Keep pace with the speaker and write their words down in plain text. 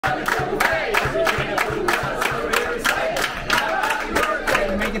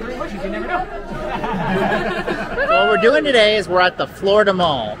So what we're doing today is we're at the Florida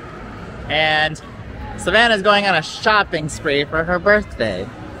Mall. And Savannah's going on a shopping spree for her birthday.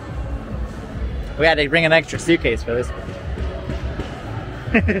 We had to bring an extra suitcase for this one.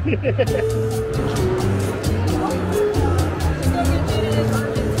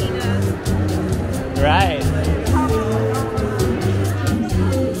 Right.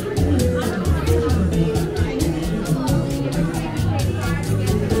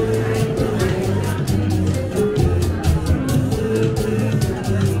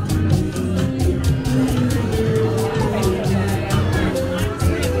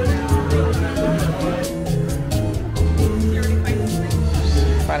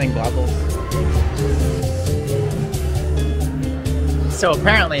 Finding goggles. So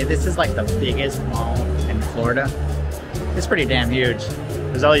apparently this is like the biggest mall in Florida. It's pretty damn huge.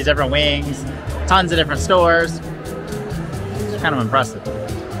 There's all these different wings, tons of different stores. It's kind of impressive.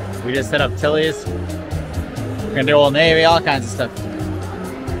 We just hit up Tillys. We're gonna do Old Navy, all kinds of stuff.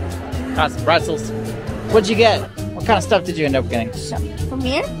 Got some pretzels. What'd you get? What kind of stuff did you end up getting? From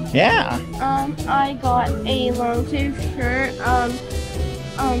here? Yeah. I got a long sleeve shirt, some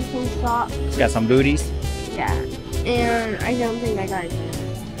socks. Got some booties. Yeah. And I don't think I got it.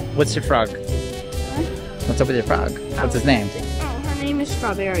 What's your frog? What? What's up with your frog? What's his name? Oh, her name is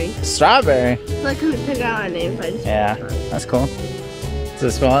Strawberry. Strawberry? So I couldn't figure out a name, so I just That's cool. Is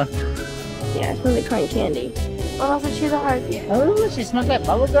this fun? Yeah, it's really cotton candy. Oh, but she's a heartbeat. Oh, she smells like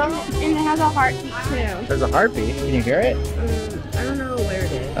bubble gum? And it has a heartbeat too. There's a heartbeat. Can you hear it? I don't know where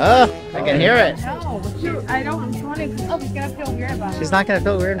it is. Oh, I can hear it. No, I don't want to. Oh, she's gonna feel weird about it. She's not gonna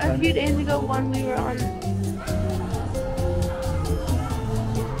feel weird A about few it. days ago when we were on...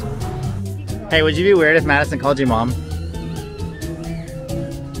 Hey, would you be weird if Madison called you mom?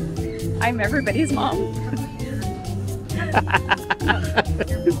 I'm everybody's mom.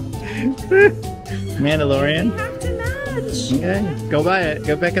 Mandalorian? You have to match. Okay, go buy it.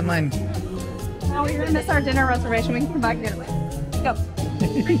 Go back in line. Oh, we're gonna miss our dinner reservation. We can come back and get it later. Go.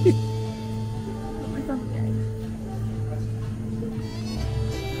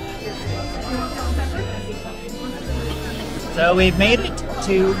 So we've made it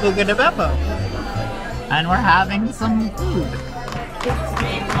to Bucca Di Beppo. And we're having some food.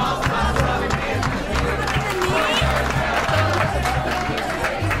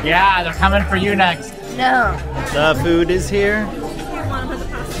 Yeah, they're coming for you next. No. The food is here.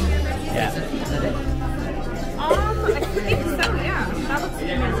 Yeah. I think so, yeah. That looks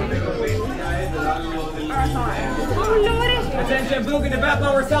Oh, Lordy. Attention, Bucca Di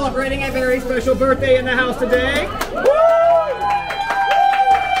Beppo, we're celebrating a very special birthday in the house today.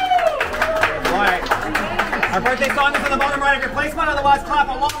 Alright. Our birthday song is on the bottom right of your placement, otherwise clap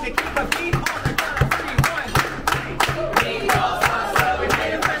along to keep the beat on the count of 3, 1.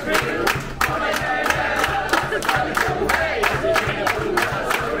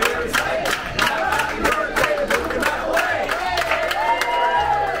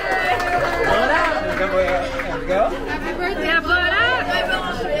 Go. Happy birthday, blow it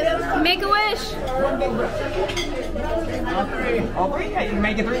up. Make a wish. All 3. All 3? Yeah, you can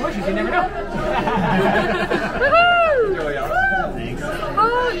make it 3 wishes, you never know.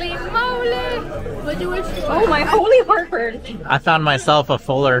 Holy moly. What'd you wish for? Oh, my holy heartburn. I found myself a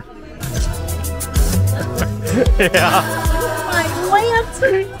fuller. Yeah. My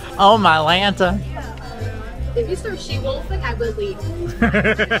lantern. Oh, my Lanta. If you start she-wolfing, I will leave.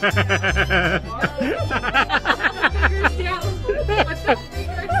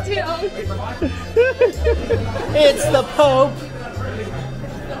 It's the Pope.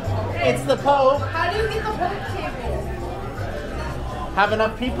 It's the Pope. How do you get the whole table? Have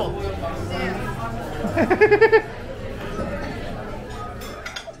enough people.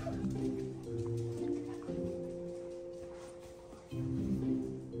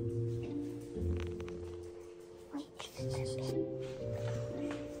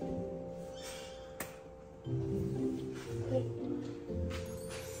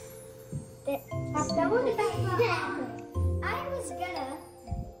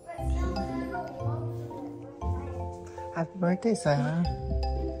 Happy birthday, Savannah.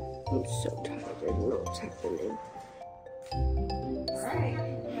 I'm so tired. I don't know what's happening.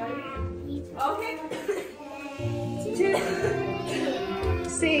 Okay.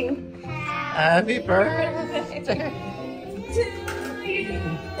 Sing. Happy birthday to you.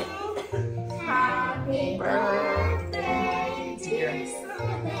 Happy birthday, dear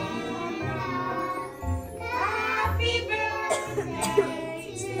Savannah. Happy birthday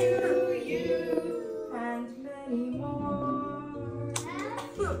to you. And many more.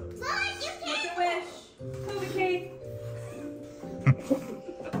 Make a wish. Hold the cake.